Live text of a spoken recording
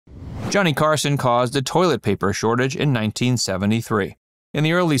Johnny Carson caused a toilet paper shortage in 1973. In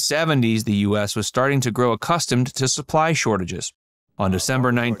the early 70s, the U.S. was starting to grow accustomed to supply shortages. On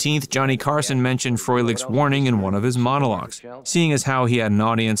December 19th, Johnny Carson mentioned Froelic's warning in one of his monologues. Seeing as how he had an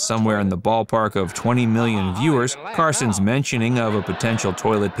audience somewhere in the ballpark of 20 million viewers, Carson's mentioning of a potential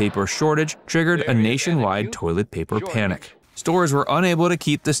toilet paper shortage triggered a nationwide toilet paper panic. Stores were unable to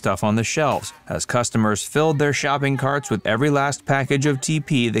keep the stuff on the shelves, as customers filled their shopping carts with every last package of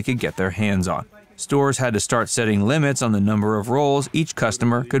TP they could get their hands on. Stores had to start setting limits on the number of rolls each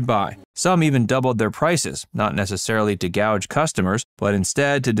customer could buy. Some even doubled their prices, not necessarily to gouge customers, but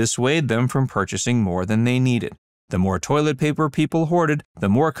instead to dissuade them from purchasing more than they needed. The more toilet paper people hoarded, the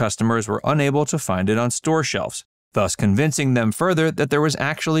more customers were unable to find it on store shelves, thus convincing them further that there was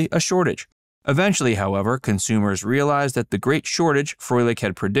actually a shortage. Eventually, however, consumers realized that the great shortage Froelich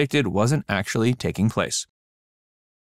had predicted wasn't actually taking place.